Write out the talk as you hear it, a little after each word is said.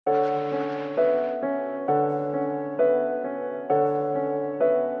I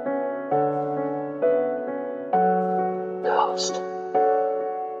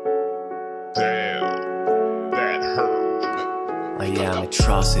am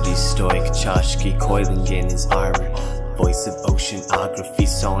atrocity, stoic, tchotchke, coiling in his armor. Voice of oceanography,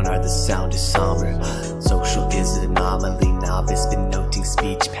 sonar, the sound is somber. Social is an anomaly, novice, been noting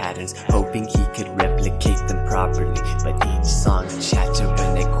speech patterns, hoping he could replicate them properly. But each song a chatter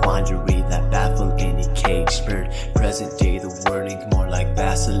and a quandary that baffle any caged bird. Present day the wording more like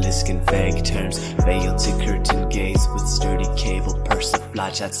basilisk in vague terms, veiled to curtain gaze with sturdy cable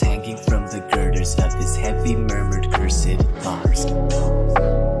persiflage that's hanging from the girders of his heavy murmured cursed bars.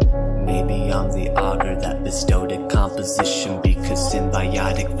 Maybe I'm the augur that bestowed decomposition, because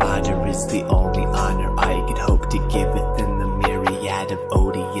symbiotic fodder is the only honor I could hope to give within the myriad of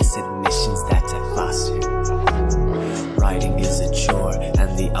odious admissions that I foster. Writing is a chore,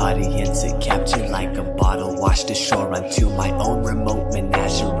 and the audience it captured like a bottle washed ashore onto my own remote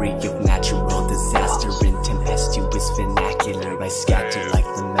menagerie of natural disaster in tempestuous venacular. I scatter like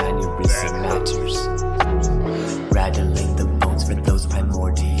the mannerism matters, rattling the bones for those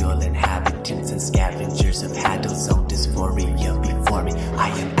primordial inhabitants and scavengers of Hadozone dysphoria before me. I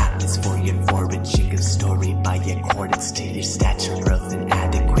am atmosphere foraging of story by accordance to your stature of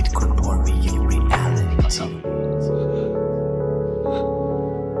inadequate corporeal reality.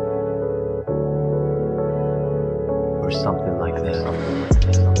 Or something like that.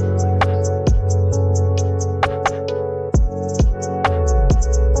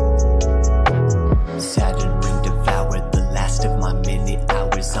 Saturn ring devoured the last of my minute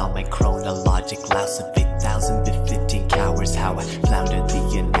hours on my chronologic louse of 8,000 befitting cowers. How I